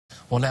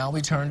Well, now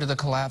we turn to the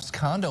collapsed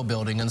condo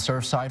building in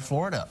Surfside,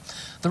 Florida.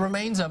 The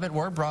remains of it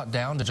were brought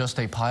down to just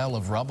a pile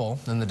of rubble,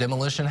 and the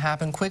demolition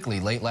happened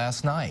quickly late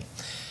last night.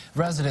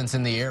 Residents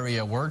in the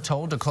area were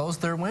told to close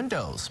their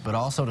windows, but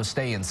also to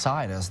stay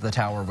inside as the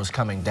tower was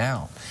coming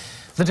down.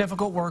 The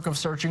difficult work of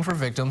searching for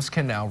victims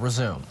can now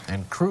resume,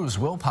 and crews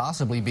will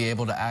possibly be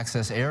able to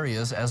access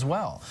areas as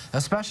well,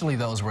 especially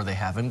those where they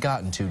haven't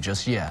gotten to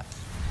just yet.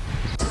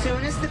 As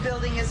soon as the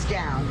building is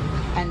down,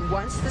 and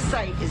once the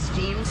site is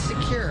deemed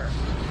secure,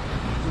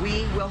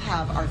 we will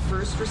have our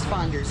first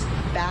responders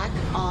back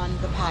on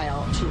the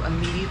pile to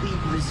immediately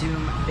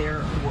resume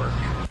their work.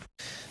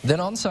 Then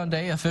on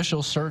Sunday,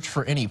 officials searched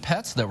for any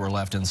pets that were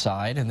left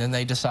inside, and then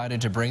they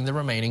decided to bring the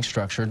remaining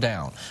structure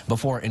down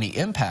before any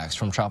impacts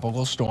from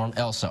Tropical Storm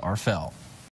Elsa are felt.